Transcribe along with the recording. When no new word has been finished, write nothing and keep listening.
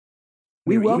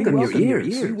We welcome your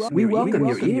ears. We welcome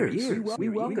your ears. We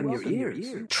welcome your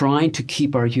ears. Trying to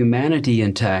keep our humanity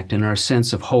intact and our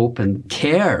sense of hope and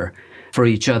care for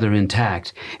each other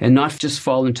intact, and not just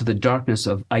fall into the darkness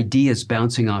of ideas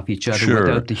bouncing off each other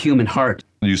without the human heart.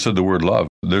 You said the word love.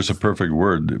 There's a perfect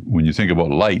word. When you think about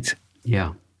light,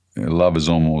 love is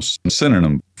almost a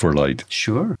synonym for light.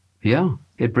 Sure. Yeah.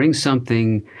 It brings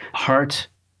something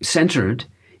heart-centered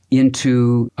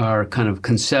into our kind of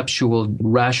conceptual,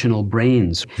 rational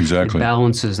brains. Exactly. It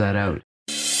balances that out.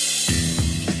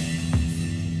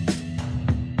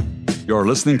 You're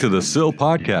listening to the SIL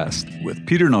Podcast with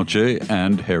Peter Noce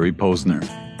and Harry Posner.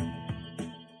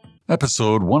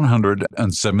 Episode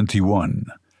 171,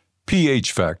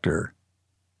 pH Factor,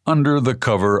 Under the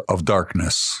Cover of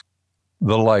Darkness,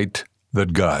 the Light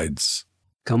That Guides.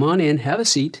 Come on in, have a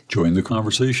seat. Join the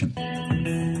conversation.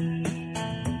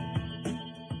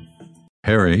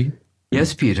 Harry.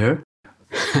 Yes, Peter.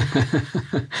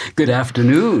 Good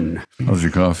afternoon. How's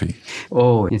your coffee?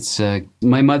 Oh, it's,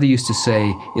 my mother used to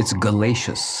say, it's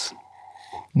gallacious.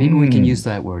 Maybe we can use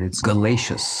that word. It's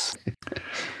gallacious.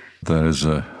 That is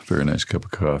a very nice cup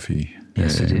of coffee.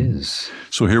 Yes, it is.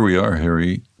 So here we are,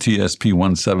 Harry.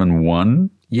 TSP171.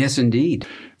 Yes, indeed.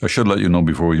 I should let you know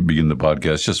before we begin the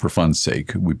podcast, just for fun's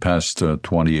sake, we passed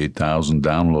 28,000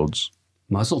 downloads.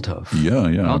 Mazel tov.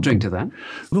 Yeah. I'll drink to that. A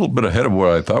little bit ahead of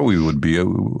where I thought we would be. I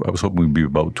was hoping we'd be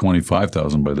about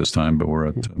 25,000 by this time, but we're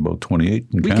at about 28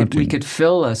 and counting. We could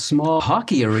fill a small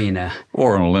hockey arena.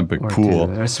 Or an Olympic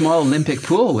pool. A small Olympic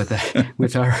pool with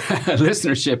our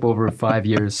listenership over 5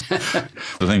 years. The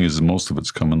thing is, most of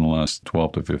it's come in the last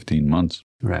 12 to 15 months.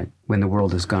 Right, when the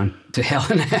world has gone to hell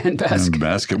in a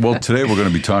handbasket. Well, today we're going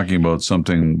to be talking about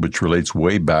something which relates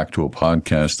way back to a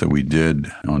podcast that we did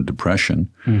on depression,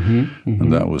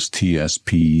 and that was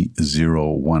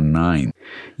TSP171.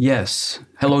 Yes.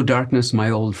 Hello, darkness, my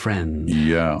old friend.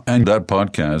 Yeah, and that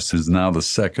podcast is now the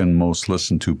second most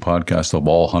listened to podcast of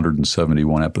all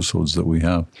 171 episodes that we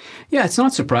have. Yeah, it's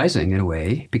not surprising in a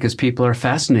way, because people are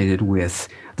fascinated with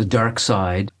the dark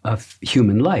side of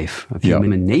human life, of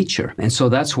human nature. And so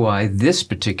that's why this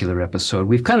particular episode,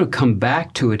 we've kind of come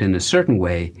back to it in a certain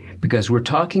way, because we're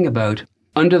talking about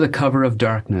Under the Cover of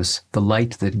Darkness, the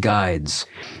Light That Guides,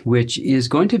 which is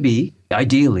going to be,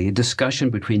 ideally, a discussion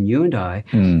between you and I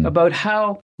about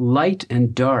how light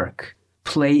and dark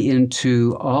play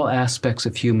into all aspects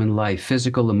of human life,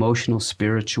 physical, emotional,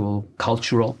 spiritual,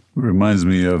 cultural. It reminds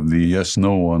me of the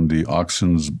yes-no on the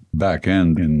oxen's back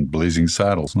end in Blazing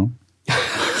Saddles, no?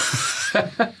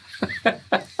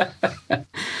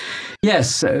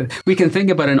 Yes, we can think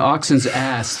about an oxen's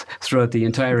ass throughout the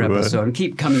entire episode and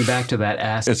keep coming back to that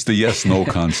ass. It's the yes-no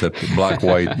concept, black,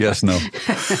 white, yes-no.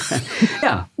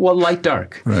 Yeah, well, light,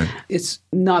 dark. Right. It's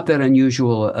not that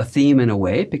unusual a theme in a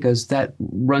way, because that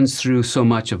runs through so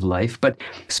much of life. But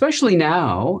especially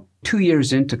now, 2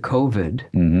 years into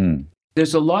COVID,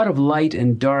 there's a lot of light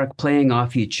and dark playing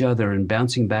off each other and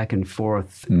bouncing back and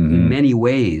forth in many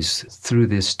ways through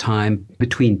this time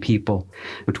between people,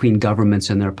 between governments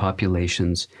and their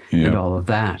populations and all of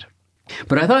that.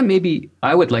 But I thought maybe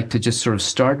I would like to just sort of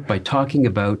start by talking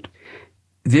about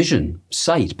vision,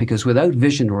 sight, because without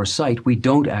vision or sight, we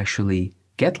don't actually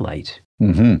get light.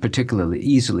 Particularly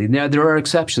easily. Now, there are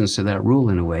exceptions to that rule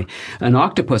in a way. An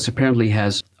octopus apparently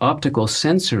has optical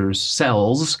sensors,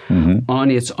 cells, on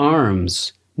its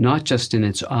arms, not just in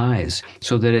its eyes,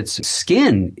 so that its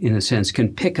skin, in a sense,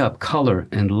 can pick up color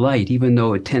and light, even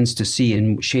though it tends to see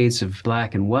in shades of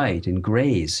black and white and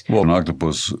grays. Well, an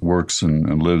octopus works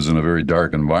and lives in a very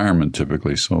dark environment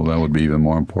typically, so that would be even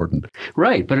more important.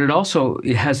 Right, but it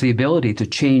has the ability to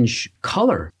change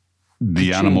color.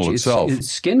 The animal itself. Its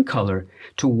skin color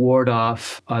to ward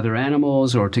off other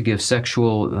animals or to give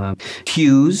sexual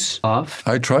cues off.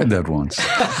 I tried that once.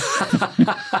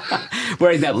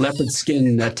 Wearing that leopard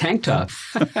skin tank top.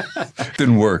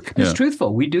 Didn't work. It's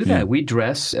truthful. We do that. Yeah. We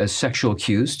dress as sexual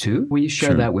cues too. We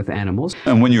share that with animals.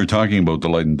 And when you're talking about the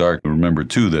light and dark, remember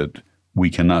too that we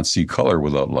cannot see color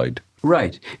without light.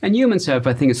 Right. And humans have,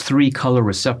 I think it's 3 color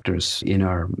receptors in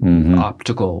our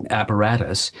optical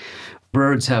apparatus.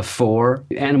 Birds have 4.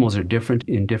 Animals are different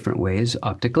in different ways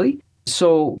optically.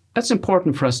 So that's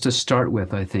important for us to start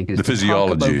with, I think. Is the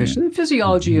physiology. The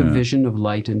physiology of vision, of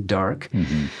light and dark,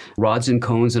 rods and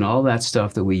cones and all that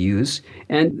stuff that we use.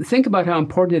 And think about how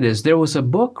important it is. There was a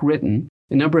book written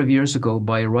a number of years ago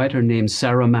by a writer named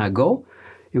Saramago.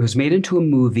 It was made into a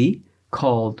movie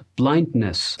called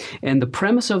Blindness. And the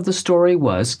premise of the story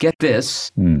was, get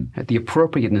this, at the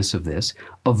appropriateness of this,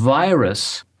 a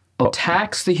virus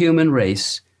attacks the human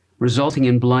race, resulting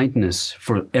in blindness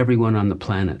for everyone on the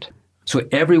planet. So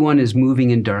everyone is moving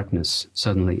in darkness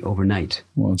suddenly overnight.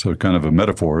 Well, it's a kind of a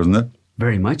metaphor, isn't it?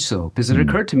 Very much so. Because it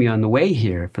occurred to me on the way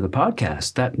here for the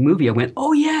podcast, that movie, I went,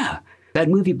 oh yeah, that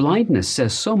movie Blindness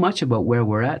says so much about where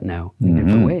we're at now in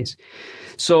different ways.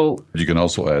 So you can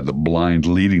also add the blind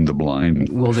leading the blind.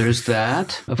 Well, there's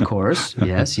that, of course.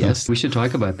 Yes. We should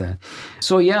talk about that.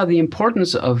 So yeah, the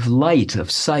importance of light, of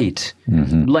sight,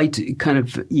 light kind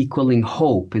of equaling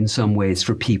hope in some ways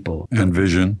for people. And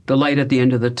vision. The light at the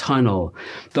end of the tunnel,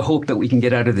 the hope that we can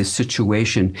get out of this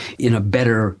situation in a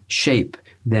better shape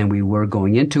than we were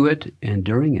going into it and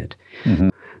during it.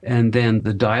 And then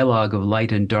the dialogue of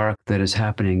light and dark that is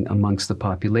happening amongst the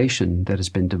population that has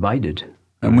been divided.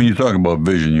 And when you talk about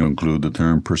vision, you include the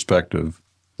term perspective.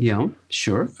 Yeah,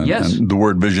 sure. And, yes. And the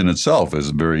word vision itself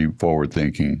is very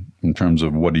forward-thinking in terms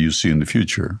of what do you see in the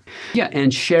future. Yeah,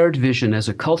 and shared vision as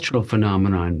a cultural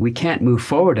phenomenon. We can't move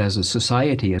forward as a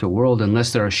society, as a world,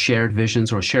 unless there are shared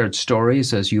visions or shared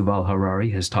stories, as Yuval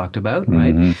Harari has talked about,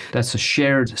 right? That's a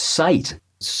shared sight,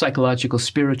 psychological,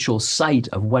 spiritual sight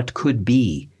of what could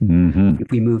be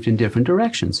if we moved in different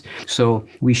directions. So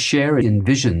we share in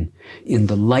vision, in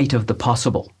the light of the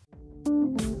possible.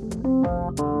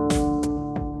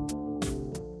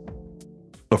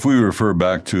 If we refer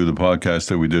back to the podcast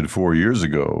that we did 4 years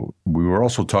ago, we were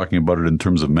also talking about it in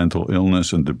terms of mental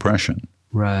illness and depression.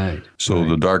 Right. So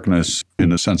the darkness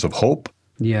in a sense of hope.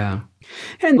 Yeah.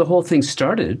 And the whole thing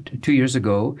started 2 years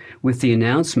ago with the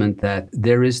announcement that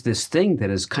there is this thing that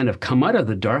has kind of come out of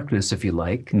the darkness, if you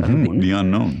like. The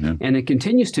unknown. Yeah. And it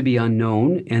continues to be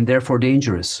unknown and therefore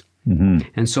dangerous.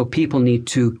 And so people need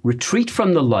to retreat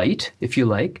from the light, if you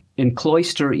like, and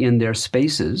cloister in their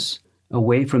spaces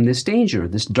away from this danger,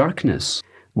 this darkness.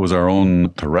 Was our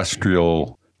own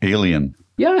terrestrial alien.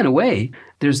 Yeah, in a way.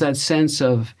 There's that sense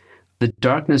of the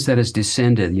darkness that has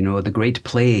descended, the great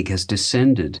plague has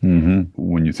descended.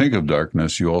 When you think of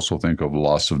darkness, you also think of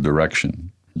loss of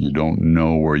direction. You don't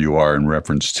know where you are in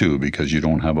reference to because you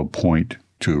don't have a point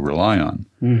to rely on.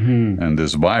 And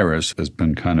this virus has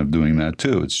been kind of doing that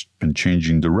too. It's been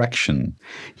changing direction.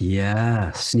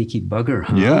 Yeah, sneaky bugger,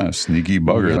 huh? Yeah, sneaky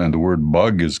bugger. Yeah. And the word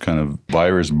bug is kind of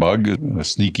virus bug. A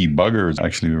sneaky bugger is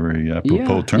actually a very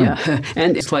apropos term. Yeah,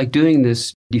 and it's like doing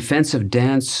this defensive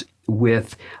dance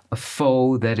with a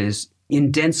foe that is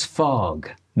in dense fog.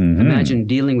 Imagine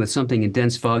dealing with something in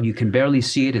dense fog. You can barely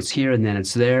see it. It's here and then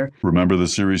it's there. Remember the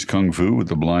series Kung Fu with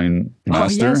the blind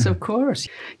master? Oh, yes, of course.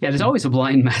 Yeah, there's always a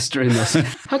blind master in this.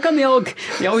 How come they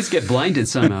always get blinded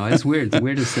somehow? It's weird. The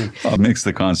weirdest thing. Well, it makes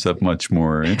the concept much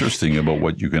more interesting about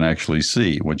what you can actually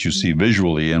see, what you see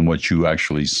visually and what you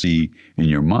actually see in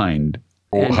your mind.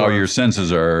 Or how your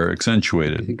senses are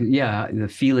accentuated. Yeah, the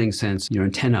feeling sense, your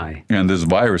antennae. And this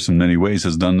virus in many ways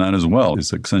has done that as well.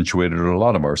 It's accentuated a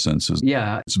lot of our senses.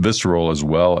 Yeah. It's visceral as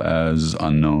well as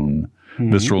unknown.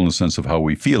 Visceral in the sense of how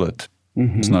we feel it.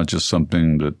 It's not just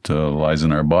something that lies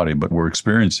in our body, but we're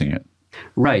experiencing it.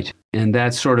 Right. And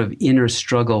that sort of inner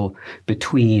struggle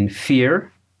between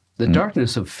fear, the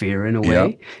darkness of fear in a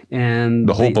way, and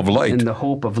the hope of light. And the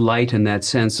hope of light in that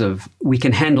sense of we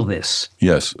can handle this.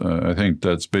 Yes, I think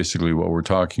that's basically what we're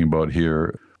talking about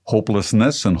here.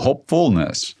 Hopelessness and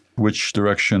hopefulness. Which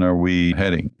direction are we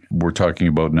heading? We're talking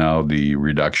about now the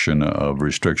reduction of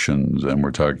restrictions, and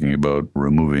we're talking about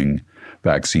removing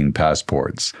vaccine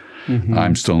passports.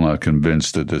 I'm still not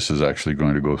convinced that this is actually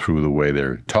going to go through the way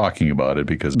they're talking about it,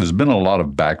 because there's been a lot of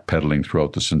backpedaling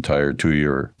throughout this entire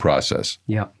 2-year process.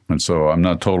 Yeah. And so I'm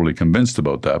not totally convinced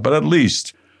about that. But at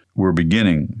least we're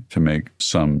beginning to make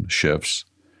some shifts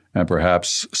and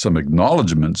perhaps some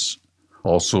acknowledgments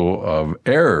also of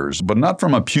errors, but not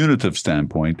from a punitive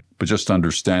standpoint, but just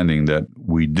understanding that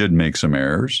we did make some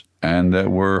errors and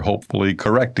that we're hopefully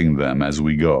correcting them as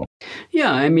we go.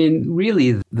 Yeah, I mean,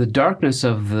 really, the darkness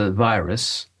of the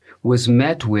virus was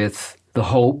met with the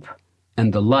hope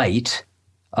and the light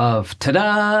of,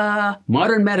 ta-da,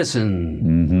 modern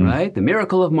medicine, right? The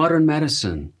miracle of modern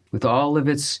medicine, with all of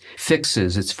its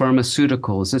fixes, its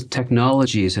pharmaceuticals, its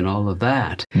technologies, and all of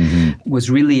that, was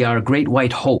really our great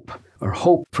white hope, or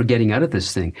hope for getting out of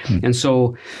this thing. And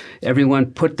so everyone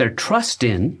put their trust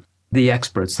in the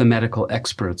experts, the medical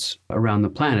experts around the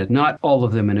planet. Not all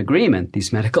of them in agreement,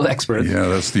 these medical experts. Yeah,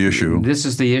 that's the issue. This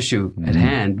is the issue at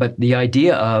hand. But the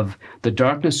idea of the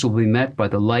darkness will be met by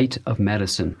the light of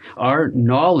medicine. Our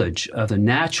knowledge of the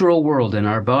natural world in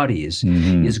our bodies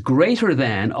is greater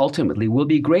than, ultimately, will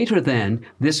be greater than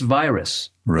this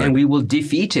virus. Right. And we will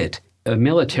defeat it, a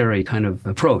military kind of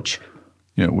approach.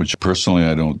 Yeah, which personally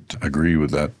I don't agree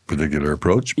with that particular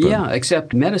approach. But Yeah,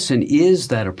 except medicine is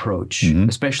that approach,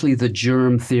 especially the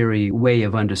germ theory way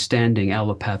of understanding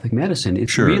allopathic medicine.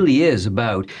 It really is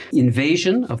about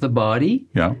invasion of the body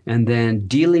and then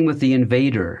dealing with the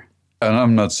invader. And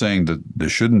I'm not saying that there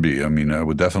shouldn't be. I mean, I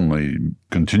would definitely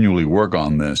continually work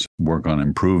on this, work on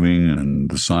improving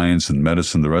and the science and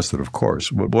medicine, the rest of it, of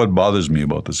course. What bothers me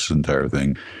about this entire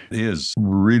thing is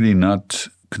really not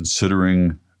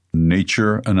considering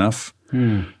nature enough,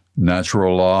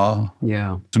 natural law.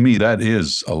 Yeah. To me, that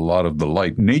is a lot of the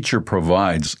light. Nature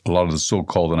provides a lot of the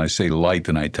so-called, and I say light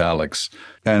in italics,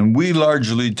 and we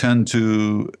largely tend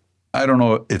to, I don't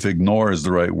know if ignore is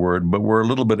the right word, but we're a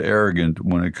little bit arrogant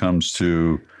when it comes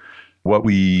to what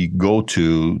we go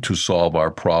to solve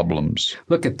our problems.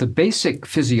 Look at the basic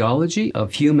physiology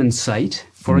of human sight,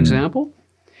 for example,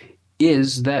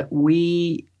 is that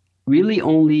we really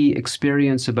only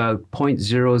experience about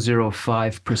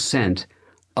 0.005%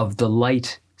 of the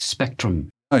light spectrum.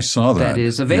 I saw that. That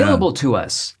is available to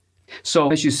us.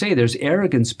 So as you say, there's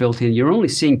arrogance built in. You're only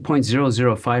seeing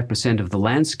 0.005% of the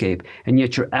landscape, and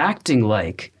yet you're acting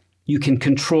like you can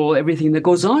control everything that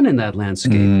goes on in that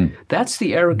landscape. That's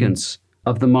the arrogance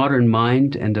of the modern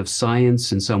mind and of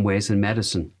science in some ways and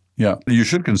medicine. Yeah, you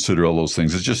should consider all those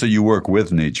things. It's just that you work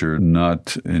with nature,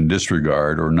 not in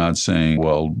disregard or not saying,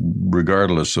 well,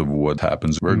 regardless of what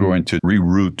happens, we're going to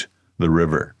reroute the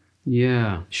river.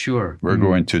 Yeah, sure. We're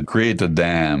going to create a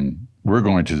dam. We're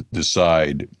going to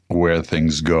decide where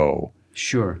things go.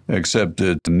 Sure. Except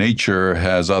that nature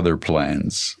has other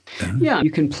plans. Yeah, you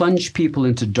can plunge people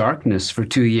into darkness for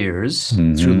 2 years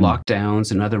through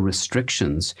lockdowns and other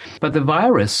restrictions. But the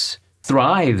virus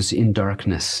thrives in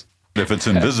darkness. If it's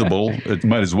invisible, it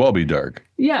might as well be dark.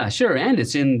 Yeah, sure. And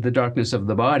it's in the darkness of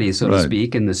the body, so to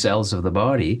speak, in the cells of the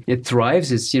body. It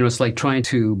thrives. It's, it's like trying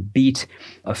to beat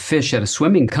a fish at a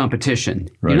swimming competition.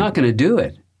 You're not going to do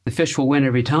it. The fish will win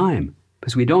every time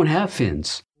because we don't have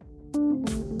fins.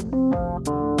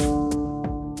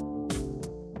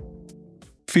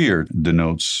 Fear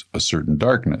denotes a certain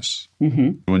darkness.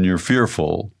 When you're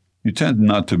fearful, you tend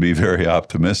not to be very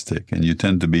optimistic, and you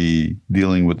tend to be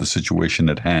dealing with the situation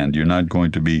at hand. You're not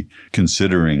going to be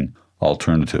considering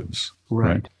alternatives.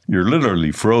 Right. You're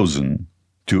literally frozen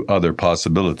to other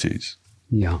possibilities.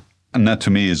 Yeah. And that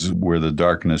to me is where the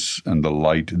darkness and the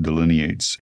light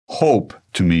delineates. Hope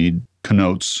to me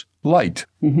connotes light.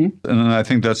 And I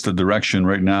think that's the direction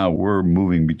right now. We're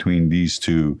moving between these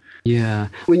two. Yeah.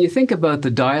 When you think about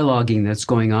the dialoguing that's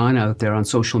going on out there on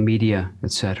social media,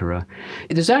 etc.,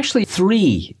 there's actually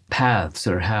 3 paths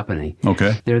that are happening.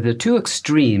 Okay. There are the 2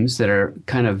 extremes that are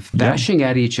kind of bashing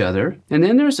at each other. And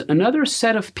then there's another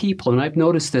set of people, and I've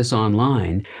noticed this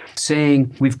online,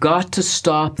 saying, we've got to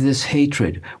stop this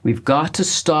hatred. We've got to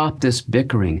stop this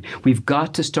bickering. We've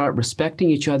got to start respecting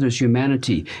each other's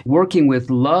humanity, working with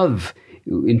love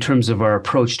in terms of our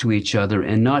approach to each other,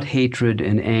 and not hatred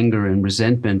and anger and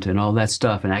resentment and all that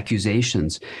stuff and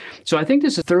accusations. So I think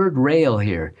there's a third rail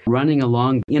here running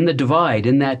along in the divide,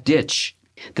 in that ditch,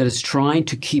 that is trying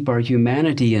to keep our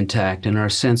humanity intact and our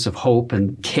sense of hope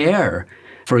and care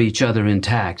for each other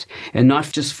intact, and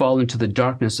not just fall into the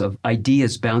darkness of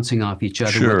ideas bouncing off each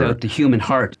other without the human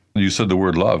heart. You said the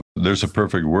word love. There's a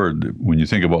perfect word. When you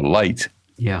think about light,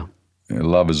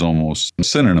 love is almost a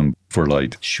synonym for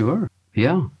light. Sure.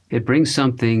 Yeah. It brings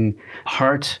something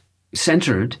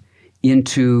heart-centered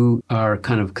into our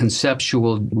kind of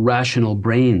conceptual, rational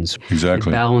brains. Exactly.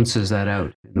 It balances that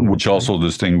out. Which also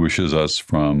distinguishes us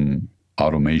from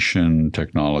automation,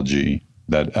 technology,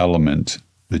 that element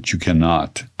that you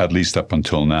cannot, at least up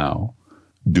until now,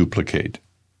 duplicate.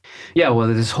 Yeah, well,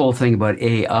 this whole thing about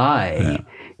AI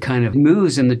kind of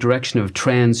moves in the direction of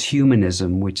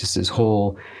transhumanism, which is this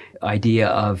whole idea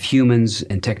of humans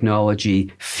and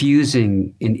technology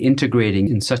fusing and integrating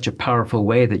in such a powerful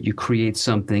way that you create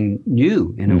something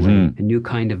new in a way, a new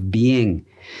kind of being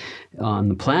on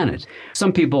the planet.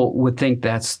 Some people would think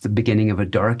that's the beginning of a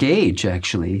dark age,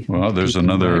 actually. Well, there's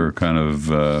another kind of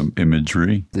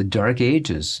imagery. The Dark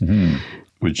Ages.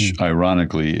 Which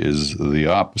ironically is the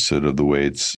opposite of the way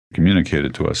it's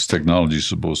communicated to us. Technology is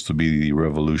supposed to be the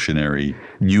revolutionary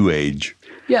new age.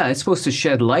 Yeah, it's supposed to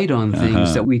shed light on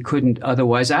things that we couldn't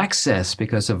otherwise access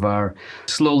because of our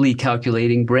slowly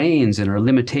calculating brains and our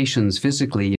limitations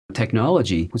physically.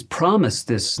 Technology was promised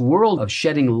this world of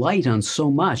shedding light on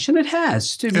so much, and it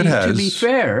has, to be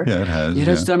fair. Yeah, it has. It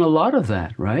has done a lot of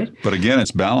that, right? But again,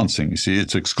 it's balancing. You see,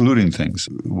 it's excluding things.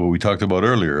 What we talked about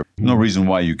earlier. No reason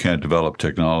why you can't develop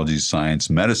technology, science,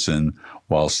 medicine,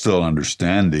 while still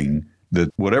understanding that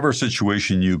whatever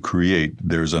situation you create,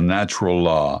 there's a natural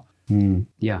law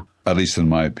at least in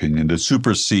my opinion, that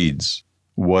supersedes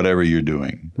whatever you're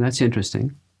doing. That's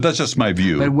interesting. That's just my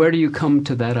view. But where do you come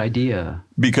to that idea?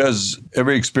 Because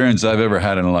every experience I've ever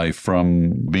had in life,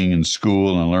 from being in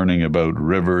school and learning about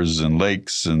rivers and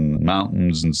lakes and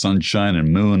mountains and sunshine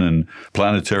and moon and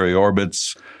planetary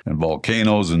orbits and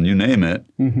volcanoes and you name it,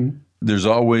 there's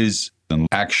always an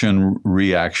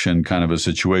action-reaction kind of a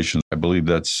situation. I believe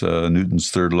that's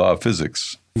Newton's third law of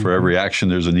physics. For every action,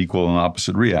 there's an equal and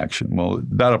opposite reaction. Well,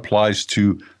 that applies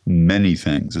to many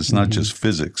things. It's not just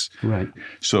physics. Right.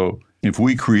 So if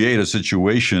we create a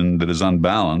situation that is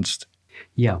unbalanced,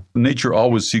 nature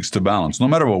always seeks to balance, no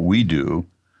matter what we do.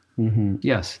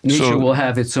 Yes. Nature will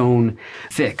have its own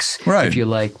fix, if you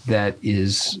like, that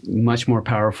is much more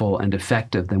powerful and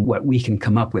effective than what we can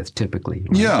come up with typically.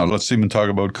 Right? Yeah, let's even talk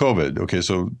about COVID. Okay,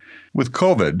 so with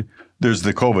COVID, there's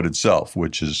the COVID itself,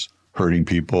 which is hurting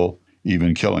people,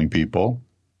 even killing people.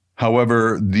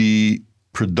 However, the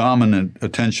predominant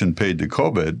attention paid to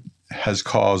COVID has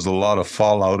caused a lot of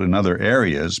fallout in other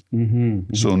areas.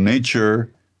 So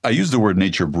nature, I use the word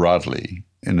nature broadly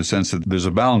in the sense that there's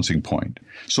a balancing point.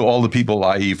 So all the people,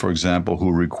 i.e., for example,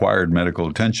 who required medical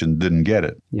attention didn't get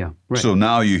it. Yeah, right. So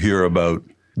now you hear about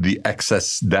the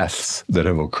excess deaths that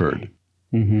have occurred,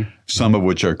 some of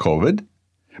which are COVID,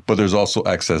 but there's also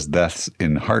excess deaths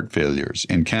in heart failures,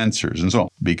 in cancers, and so on,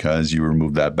 because you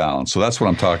remove that balance. So that's what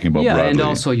I'm talking about broadly. And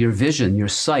also your vision, your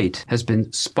sight has been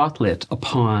spotlit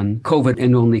upon COVID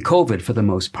and only COVID for the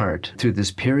most part through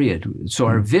this period. So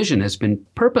our vision has been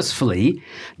purposefully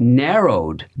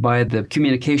narrowed by the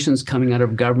communications coming out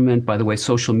of government, by the way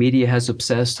social media has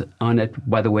obsessed on it,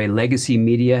 by the way legacy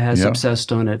media has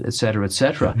obsessed on it, et cetera, et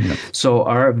cetera. So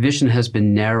our vision has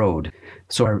been narrowed.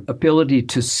 So our ability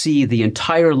to see the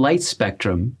entire light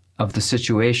spectrum of the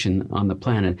situation on the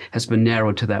planet has been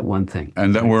narrowed to that one thing.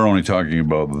 And then we're only talking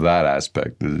about that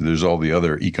aspect. There's all the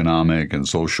other economic and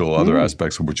social other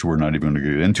aspects of which we're not even going to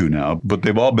get into now, but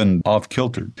they've all been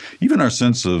off-kiltered. Even our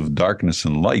sense of darkness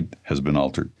and light has been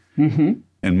altered. In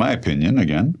my opinion,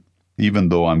 again, even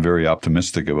though I'm very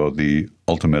optimistic about the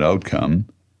ultimate outcome,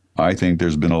 I think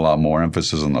there's been a lot more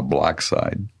emphasis on the black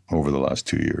side over the last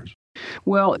 2 years.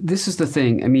 Well, this is the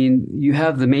thing. I mean, you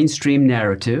have the mainstream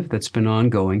narrative that's been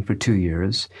ongoing for 2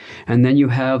 years, and then you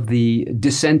have the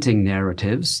dissenting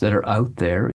narratives that are out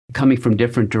there coming from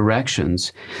different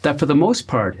directions that for the most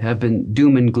part have been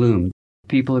doom and gloom.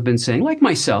 People have been saying, like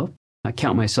myself, I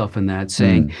count myself in that,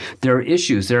 saying there are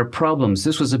issues, there are problems,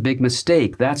 this was a big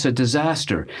mistake, that's a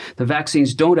disaster. The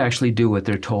vaccines don't actually do what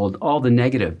they're told, all the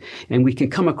negative. And we can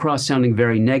come across sounding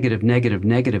very negative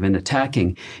and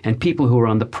attacking. And people who are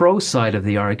on the pro side of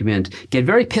the argument get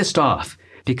very pissed off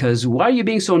because why are you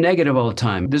being so negative all the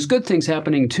time? There's good things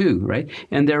happening too, right?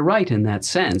 And they're right in that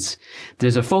sense.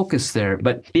 There's a focus there.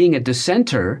 But being a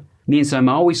dissenter means I'm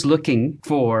always looking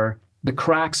for the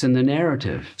cracks in the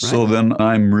narrative. Right? So then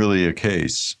I'm really a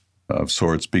case of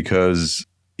sorts because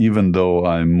even though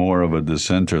I'm more of a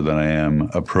dissenter than I am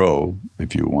a pro,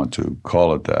 if you want to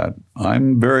call it that,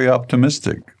 I'm very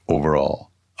optimistic overall.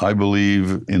 I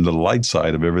believe in the light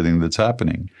side of everything that's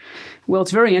happening. Well, it's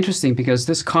very interesting because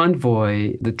this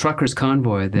convoy, the truckers'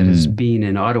 convoy that has been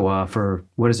in Ottawa for,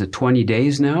 20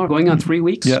 days now? Going on 3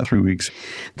 weeks? Yeah, 3 weeks.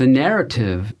 The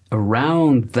narrative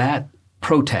around that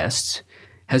protest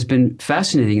has been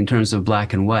fascinating in terms of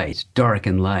black and white, dark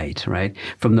and light, right?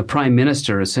 From the prime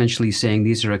minister essentially saying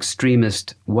these are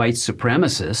extremist white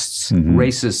supremacists,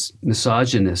 racist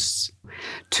misogynists,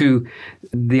 to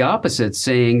the opposite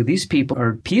saying these people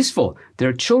are peaceful.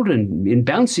 They're children in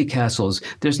bouncy castles.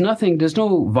 There's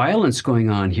no violence going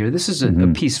on here. This is a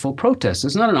peaceful protest.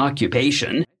 It's not an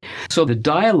occupation. So the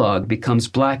dialogue becomes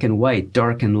black and white,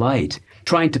 dark and light,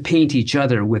 trying to paint each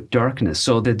other with darkness.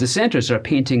 So the dissenters are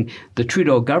painting the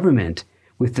Trudeau government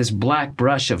with this black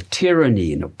brush of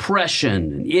tyranny and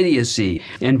oppression and idiocy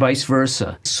and vice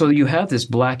versa. So you have this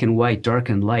black and white, dark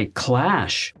and light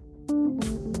clash.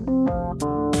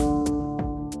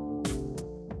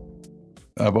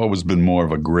 I've always been more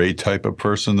of a gray type of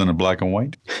person than a black and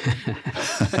white.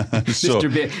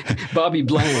 Bobby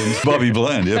Bland. Bobby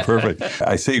Bland, yeah, perfect.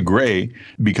 I say gray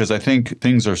because I think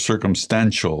things are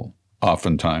circumstantial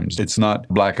oftentimes. It's not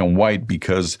black and white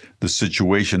because the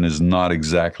situation is not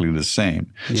exactly the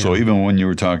same. Yeah. So even when you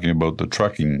were talking about the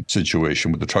trucking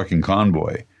situation with the trucking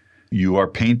convoy, you are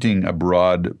painting a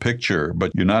broad picture,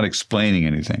 but you're not explaining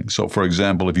anything. So, for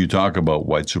example, if you talk about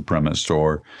white supremacists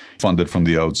or funded from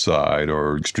the outside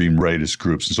or extreme rightist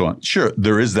groups and so on, sure,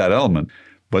 there is that element,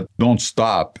 but don't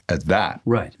stop at that.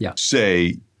 Right, yeah.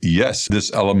 Say, yes,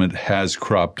 this element has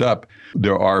cropped up.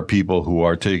 There are people who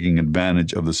are taking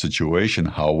advantage of the situation.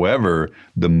 However,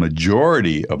 the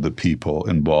majority of the people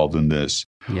involved in this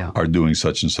are doing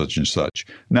such and such and such.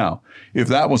 Now, if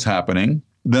that was happening,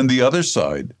 then the other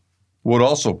side would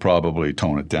also probably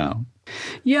tone it down.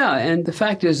 Yeah, and the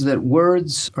fact is that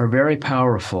words are very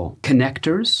powerful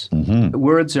connectors.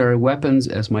 Words are weapons,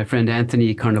 as my friend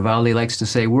Anthony Carnevale likes to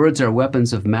say, words are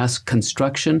weapons of mass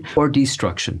construction or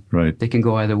destruction. Right. They can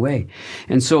go either way.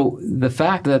 And so the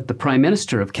fact that the Prime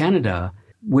Minister of Canada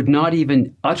would not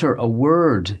even utter a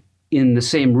word in the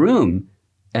same room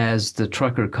as the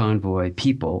trucker convoy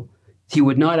people, he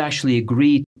would not actually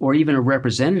agree, or even a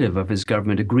representative of his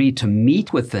government agree to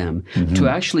meet with them, to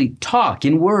actually talk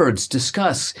in words,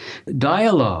 discuss,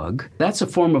 dialogue. That's a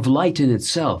form of light in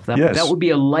itself. That would be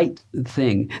a light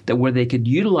thing, that where they could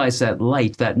utilize that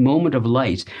light, that moment of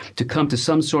light, to come to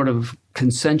some sort of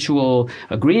consensual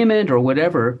agreement or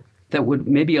whatever that would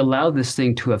maybe allow this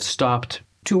thing to have stopped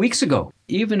 2 weeks ago.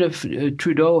 Even if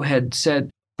Trudeau had said,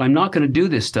 I'm not going to do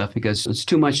this stuff because it's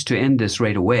too much to end this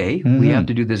right away. We have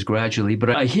to do this gradually.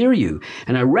 But I hear you,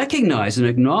 and I recognize and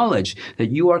acknowledge that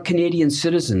you are Canadian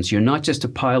citizens. You're not just a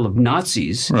pile of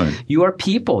Nazis. Right. You are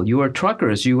people. You are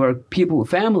truckers. You are people with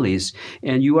families.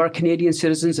 And you are Canadian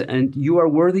citizens, and you are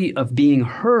worthy of being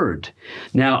heard.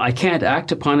 Now, I can't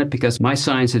act upon it because my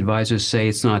science advisors say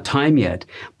it's not time yet.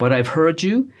 But I've heard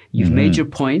you. You've made your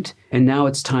point, and now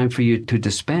it's time for you to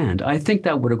disband. I think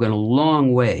that would have gone a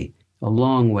long way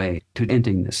to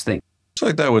ending this thing. It's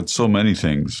like that with so many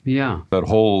things. Yeah. That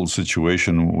whole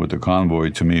situation with the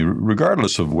convoy, to me,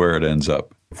 regardless of where it ends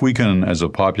up, if we can, as a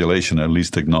population, at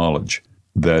least acknowledge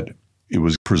that it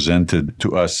was presented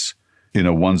to us in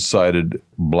a one-sided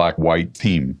black-white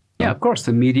theme. Yeah, of course.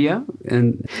 The media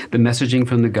and the messaging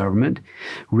from the government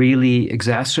really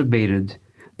exacerbated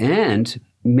and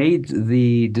made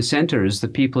the dissenters, the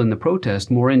people in the protest,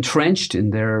 more entrenched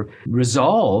in their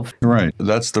resolve. Right.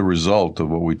 That's the result of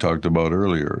what we talked about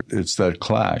earlier. It's that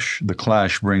clash. The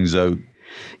clash brings out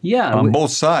on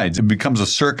both sides. It becomes a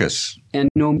circus. And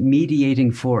no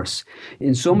mediating force.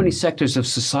 In so many sectors of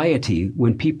society,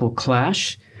 when people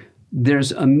clash,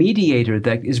 there's a mediator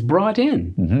that is brought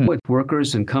in with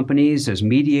workers and companies. There's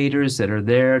mediators that are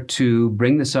there to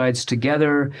bring the sides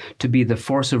together, to be the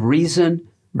force of reason.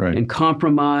 Right. And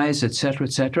compromise, et cetera,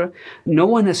 et cetera. No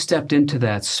one has stepped into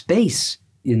that space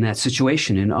in that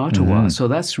situation in Ottawa. So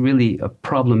that's really a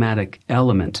problematic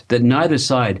element that neither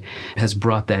side has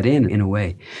brought that in a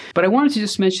way. But I wanted to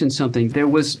just mention something. There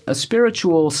was a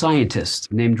spiritual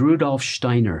scientist named Rudolf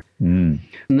Steiner in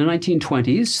the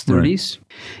 1920s, 30s,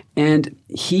 and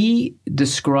he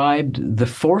described the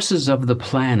forces of the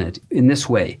planet in this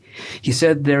way. He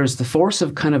said there's the force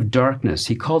of kind of darkness.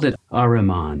 He called it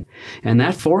Ahriman. And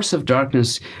that force of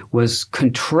darkness was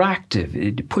contractive.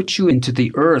 It put you into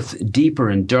the earth deeper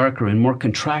and darker and more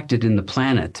contracted in the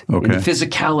planet, in the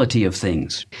physicality of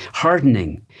things,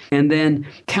 hardening. And then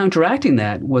counteracting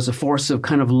that was a force of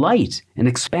kind of light and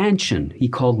expansion he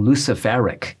called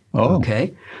Luciferic.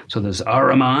 Okay, so there's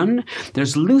Ahriman,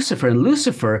 there's Lucifer, and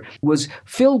Lucifer was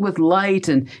filled with light,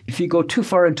 and if you go too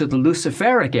far into the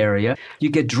Luciferic area, you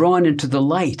get drawn into the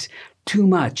light. Too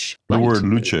much. The word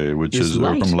luce, which is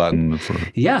from Latin for so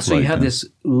light, you have this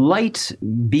light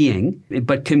being,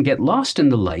 but can get lost in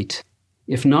the light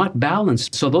if not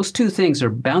balanced. So those two things are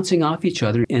bouncing off each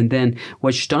other. And then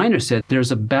what Steiner said,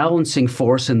 there's a balancing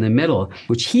force in the middle,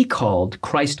 which he called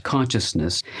Christ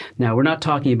consciousness. Now, we're not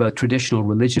talking about traditional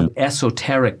religion,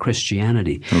 esoteric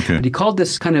Christianity. But he called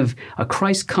this kind of a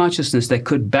Christ consciousness that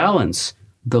could balance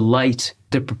the light,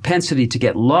 the propensity to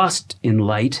get lost in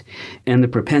light, and the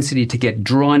propensity to get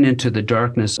drawn into the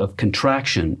darkness of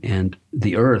contraction and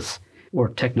the earth. Or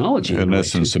technology. In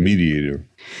essence, a mediator.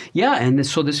 Yeah, and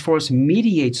so this force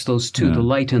mediates those two, the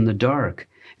light and the dark,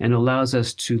 and allows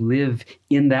us to live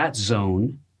in that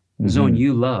zone, the zone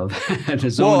you love.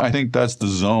 Well, I think that's the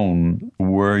zone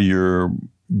where you're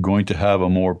going to have a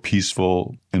more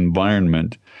peaceful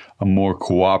environment, a more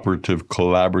cooperative,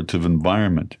 collaborative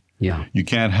environment. Yeah. You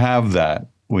can't have that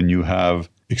when you have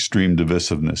extreme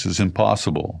divisiveness. It's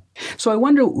impossible. So I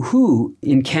wonder who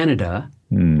in Canada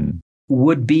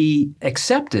would be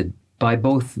accepted by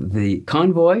both the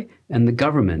convoy and the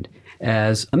government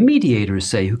as a mediator,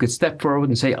 say, who could step forward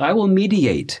and say, I will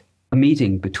mediate a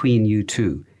meeting between you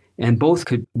two, and both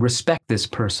could respect this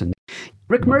person.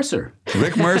 Rick Mercer.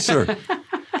 Rick Mercer.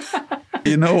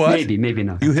 You know what? Maybe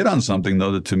not. You hit on something,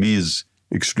 though, that to me is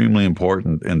extremely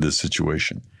important in this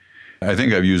situation. I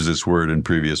think I've used this word in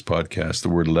previous podcasts, the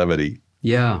word levity.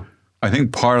 Yeah. I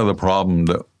think part of the problem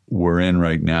that we're in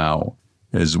right now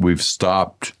is we've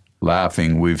stopped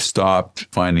laughing. We've stopped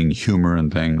finding humor in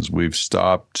things. We've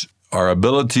stopped our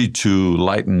ability to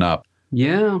lighten up.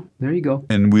 Yeah, there you go.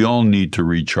 And we all need to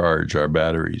recharge our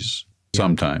batteries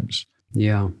sometimes.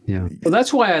 Yeah, yeah. Well,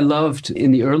 that's why I loved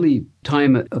in the early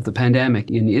time of the pandemic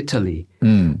in Italy,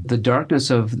 the darkness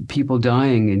of people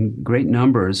dying in great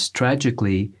numbers,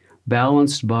 tragically,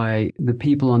 balanced by the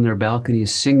people on their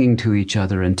balconies singing to each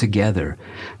other and together.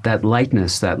 That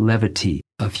lightness, that levity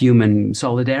of human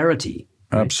solidarity.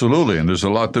 Right? Absolutely. And there's a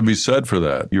lot to be said for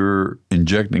that. You're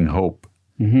injecting hope.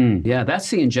 Mm-hmm. Yeah, that's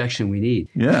the injection we need.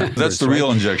 Yeah, that's the real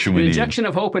injection we need. Injection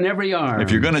of hope in every arm. If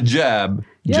you're going to jab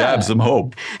some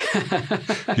hope.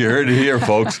 You heard it here,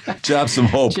 folks. Jab some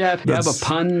hope. Jab a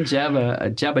pun, jab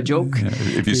a joke. Yeah.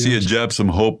 If you see a jab some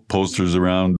hope posters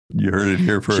around, you heard it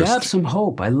here first. Jab some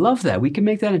hope. I love that. We can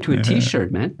make that into a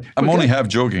T-shirt, man. I'm only half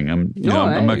joking. I'm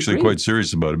actually agree. quite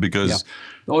serious about it because... Yeah.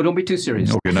 Oh, don't be too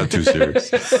serious. Okay, not too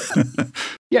serious.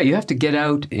 Yeah, you have to get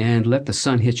out and let the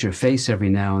sun hit your face every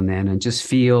now and then and just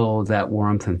feel that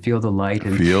warmth and feel the light.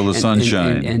 And feel the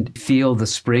sunshine. And feel the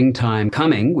springtime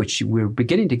coming, which we're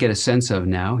beginning to get a sense of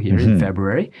now here in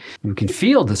February. You can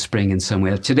feel the spring in some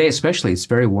way. Today especially, it's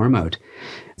very warm out.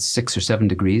 It's 6 or 7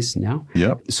 degrees now.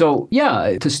 Yep. So,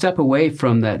 yeah, to step away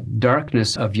from that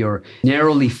darkness of your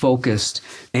narrowly focused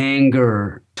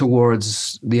anger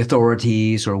towards the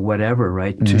authorities or whatever,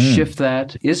 right? To shift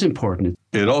that is important.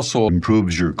 It also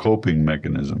improves your coping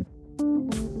mechanism.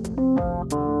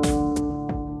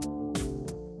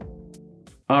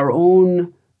 Our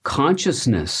own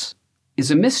consciousness is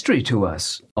a mystery to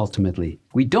us, ultimately.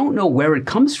 We don't know where it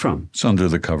comes from. It's under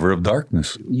the cover of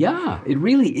darkness. Yeah, it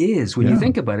really is when you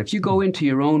think about it. If you go into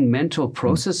your own mental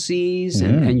processes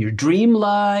and your dream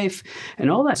life and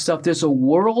all that stuff, there's a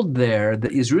world there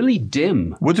that is really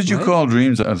dim. What did you call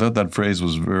dreams? I thought that phrase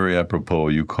was very apropos.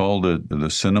 You called it the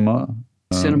cinema?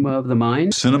 Cinema of the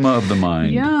mind. Cinema of the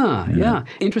mind. Yeah.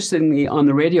 Interestingly, on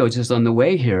the radio, just on the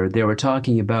way here, they were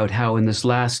talking about how in this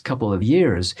last couple of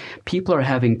years, people are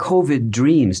having COVID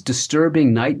dreams,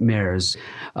 disturbing nightmares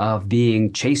of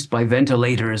being chased by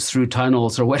ventilators through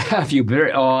tunnels or what have you,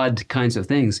 very odd kinds of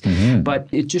things. But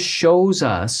it just shows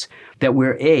us that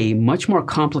we're much more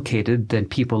complicated than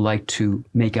people like to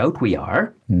make out we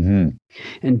are.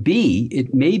 And B,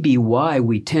 it may be why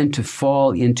we tend to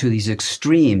fall into these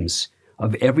extremes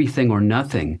of everything or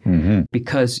nothing,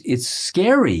 because it's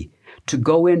scary to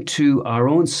go into our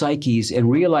own psyches and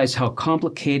realize how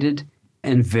complicated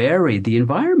and varied the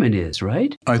environment is,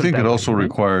 right? I think it also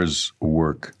requires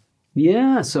work.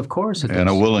 Yes, of course it does. And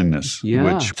a willingness,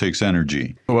 which takes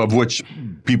energy, of which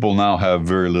people now have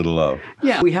very little of.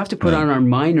 Yeah, we have to put on our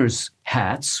miner's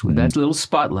hats with that little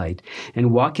spotlight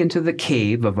and walk into the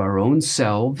cave of our own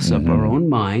selves, of our own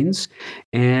minds,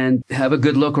 and have a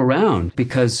good look around,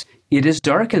 because it is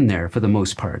dark in there for the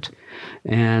most part.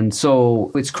 And so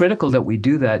it's critical that we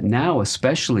do that now,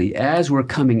 especially as we're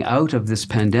coming out of this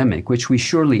pandemic, which we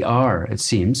surely are, it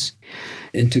seems,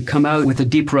 and to come out with a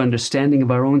deeper understanding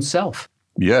of our own self.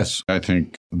 Yes, I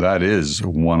think that is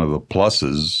one of the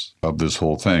pluses of this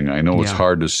whole thing. I know it's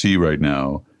hard to see right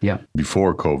now.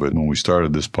 Before COVID, when we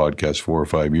started this podcast 4 or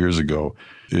 5 years ago,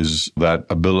 is that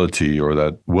ability or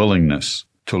that willingness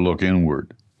to look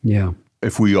inward. Yeah.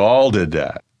 If we all did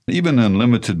that, even in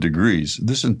limited degrees,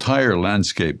 this entire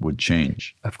landscape would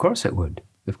change. Of course it would.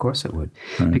 Of course it would.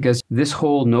 Right. Because this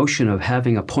whole notion of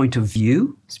having a point of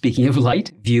view, speaking of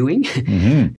light, viewing,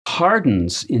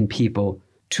 hardens in people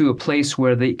to a place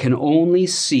where they can only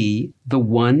see the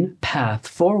one path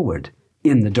forward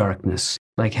in the darkness,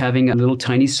 like having a little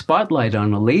tiny spotlight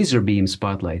on a laser beam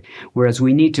spotlight. Whereas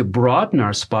we need to broaden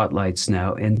our spotlights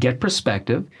now and get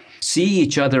perspective, see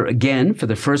each other again for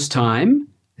the first time,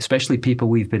 especially people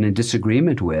we've been in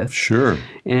disagreement with. Sure.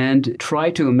 And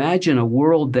try to imagine a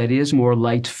world that is more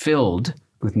light-filled,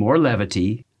 with more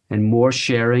levity and more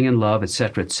sharing and love,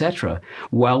 etc.,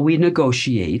 while we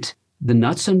negotiate the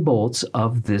nuts and bolts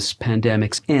of this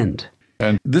pandemic's end.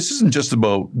 And this isn't just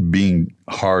about being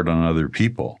hard on other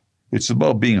people. It's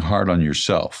about being hard on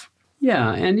yourself.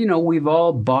 Yeah, and we've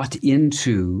all bought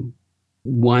into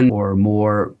one or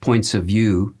more points of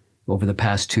view over the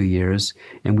past 2 years,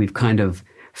 and we've kind of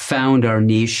found our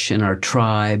niche and our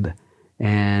tribe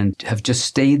and have just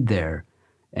stayed there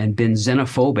and been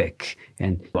xenophobic.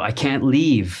 And I can't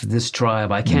leave this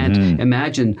tribe. I can't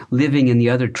imagine living in the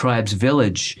other tribe's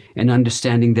village and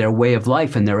understanding their way of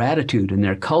life and their attitude and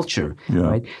their culture.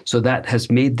 Right? So that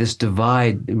has made this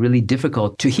divide really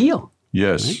difficult to heal.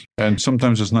 Yes. Right? And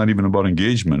sometimes it's not even about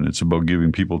engagement. It's about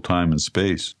giving people time and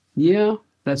space. Yeah,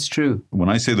 that's true. When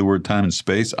I say the word time and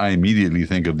space, I immediately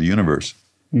think of the universe.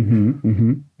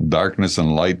 Darkness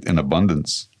and light in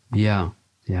abundance. Yeah.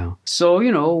 Yeah. So,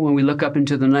 when we look up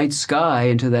into the night sky,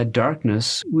 into that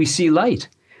darkness, we see light.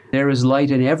 There is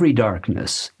light in every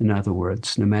darkness, in other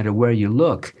words, no matter where you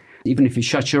look. Even if you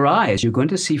shut your eyes, you're going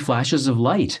to see flashes of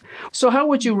light. So how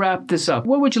would you wrap this up?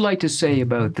 What would you like to say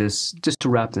about this, just to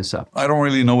wrap this up? I don't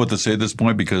really know what to say at this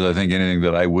point because I think anything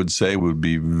that I would say would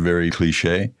be very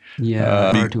cliche.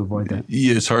 Yeah, hard to avoid that.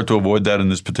 Yeah, it's hard to avoid that in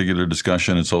this particular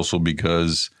discussion. It's also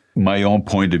because my own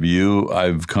point of view,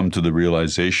 I've come to the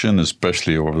realization,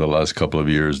 especially over the last couple of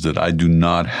years, that I do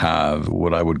not have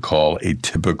what I would call a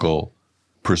typical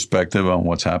perspective on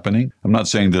what's happening. I'm not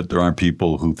saying that there aren't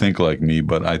people who think like me,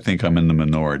 but I think I'm in the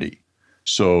minority.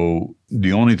 So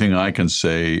the only thing I can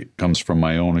say comes from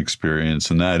my own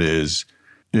experience, and that is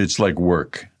it's like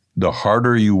work. The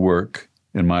harder you work,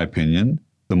 in my opinion,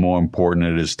 the more important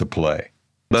it is to play.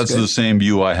 That's the same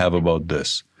view I have about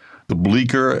this. The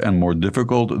bleaker and more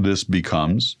difficult this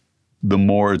becomes, the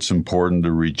more it's important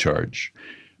to recharge.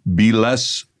 Be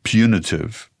less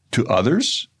punitive to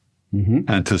others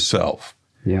and to self.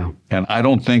 Yeah. And I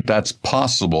don't think that's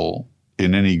possible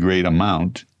in any great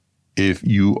amount if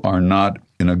you are not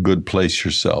in a good place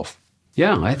yourself.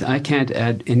 Yeah, I can't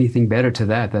add anything better to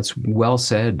that. That's well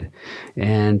said.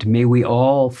 And may we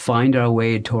all find our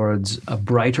way towards a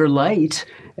brighter light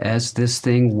as this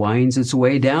thing winds its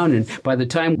way down. And by the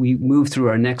time we move through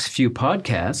our next few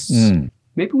podcasts,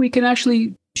 maybe we can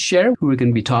actually share who we're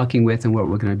going to be talking with and what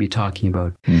we're going to be talking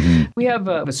about. We have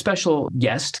a special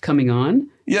guest coming on.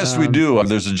 Yes, we do.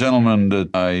 There's a gentleman that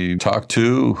I talked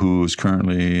to who is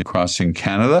currently crossing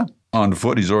Canada on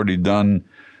foot. He's already done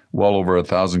well over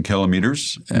 1,000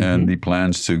 kilometers, and he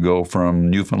plans to go from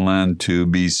Newfoundland to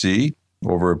BC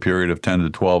over a period of 10 to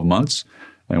 12 months.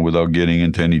 And without getting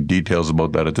into any details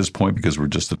about that at this point, because we're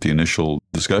just at the initial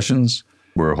discussions,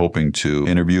 we're hoping to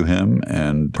interview him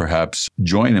and perhaps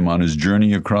join him on his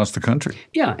journey across the country.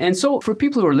 Yeah. And so for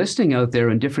people who are listening out there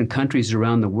in different countries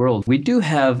around the world, we do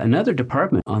have another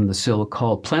department on the SIL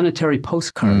called Planetary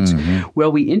Postcards, where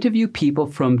we interview people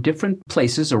from different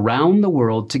places around the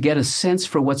world to get a sense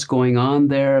for what's going on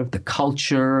there, the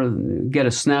culture, get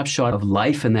a snapshot of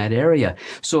life in that area.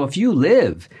 So if you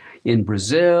live in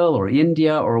Brazil or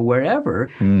India or wherever,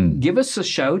 give us a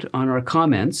shout on our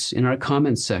comments, in our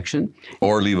comments section.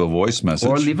 Or leave a voice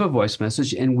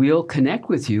message. And we'll connect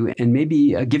with you and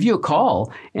maybe give you a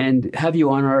call and have you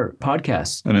on our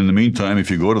podcast. And in the meantime, if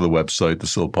you go to the website,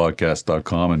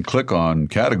 thesilpodcast.com, and click on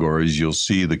categories, you'll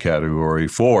see the category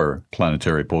for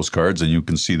Planetary Postcards, and you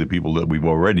can see the people that we've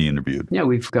already interviewed. Yeah,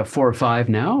 we've got 4 or 5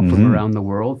 now from around the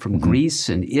world, from Greece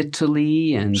and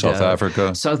Italy and South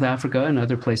Africa and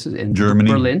other places. In Germany.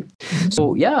 Berlin.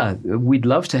 So yeah, we'd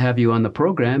love to have you on the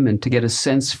program and to get a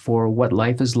sense for what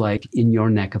life is like in your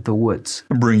neck of the woods.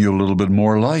 Bring you a little bit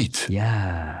more light.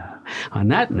 Yeah. On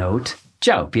that note,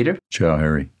 ciao, Peter. Ciao,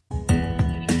 Harry.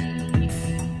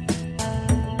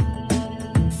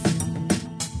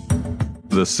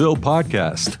 The SIL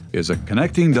Podcast is a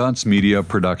Connecting Dots Media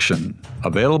production,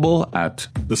 available at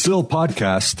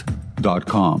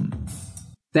thesilpodcast.com.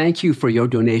 Thank you for your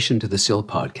donation to the SIL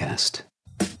Podcast.